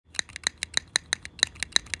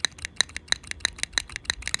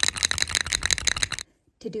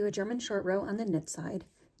To do a German short row on the knit side,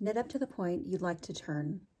 knit up to the point you'd like to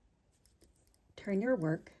turn. Turn your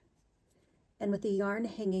work, and with the yarn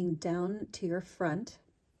hanging down to your front,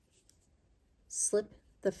 slip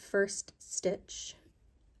the first stitch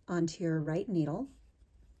onto your right needle,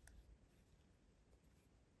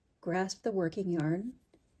 grasp the working yarn,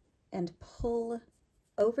 and pull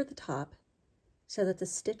over the top so that the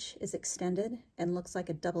stitch is extended and looks like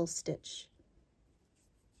a double stitch.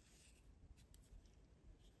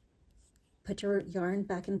 Put your yarn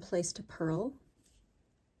back in place to purl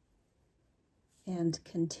and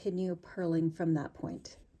continue purling from that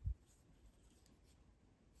point.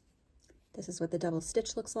 This is what the double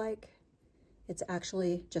stitch looks like. It's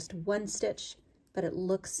actually just one stitch, but it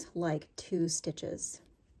looks like two stitches.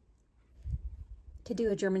 To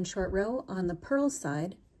do a German short row on the purl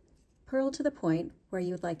side, purl to the point where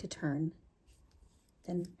you would like to turn.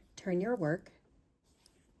 Then turn your work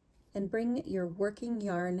and bring your working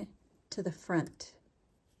yarn to the front.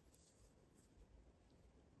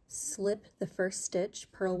 Slip the first stitch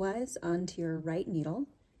purlwise onto your right needle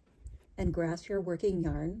and grasp your working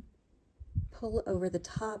yarn. Pull over the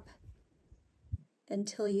top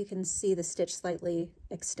until you can see the stitch slightly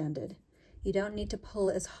extended. You don't need to pull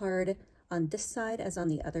as hard on this side as on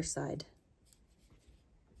the other side.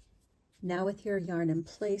 Now with your yarn in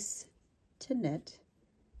place to knit,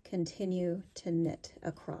 continue to knit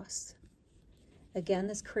across. Again,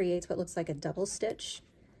 this creates what looks like a double stitch.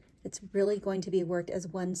 It's really going to be worked as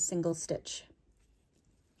one single stitch.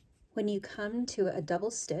 When you come to a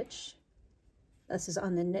double stitch, this is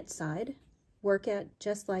on the knit side, work it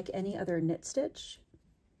just like any other knit stitch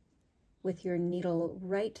with your needle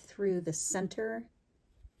right through the center.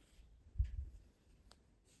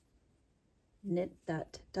 Knit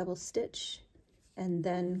that double stitch and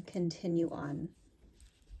then continue on.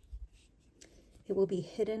 It will be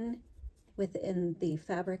hidden within the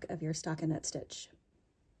fabric of your stockinette stitch.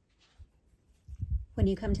 When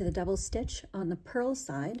you come to the double stitch on the purl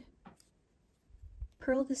side,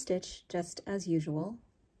 purl the stitch just as usual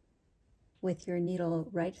with your needle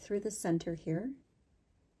right through the center here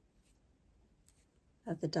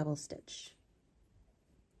of the double stitch.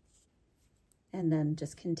 And then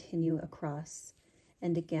just continue across.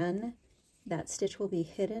 And again, that stitch will be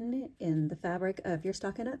hidden in the fabric of your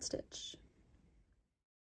stockinette stitch.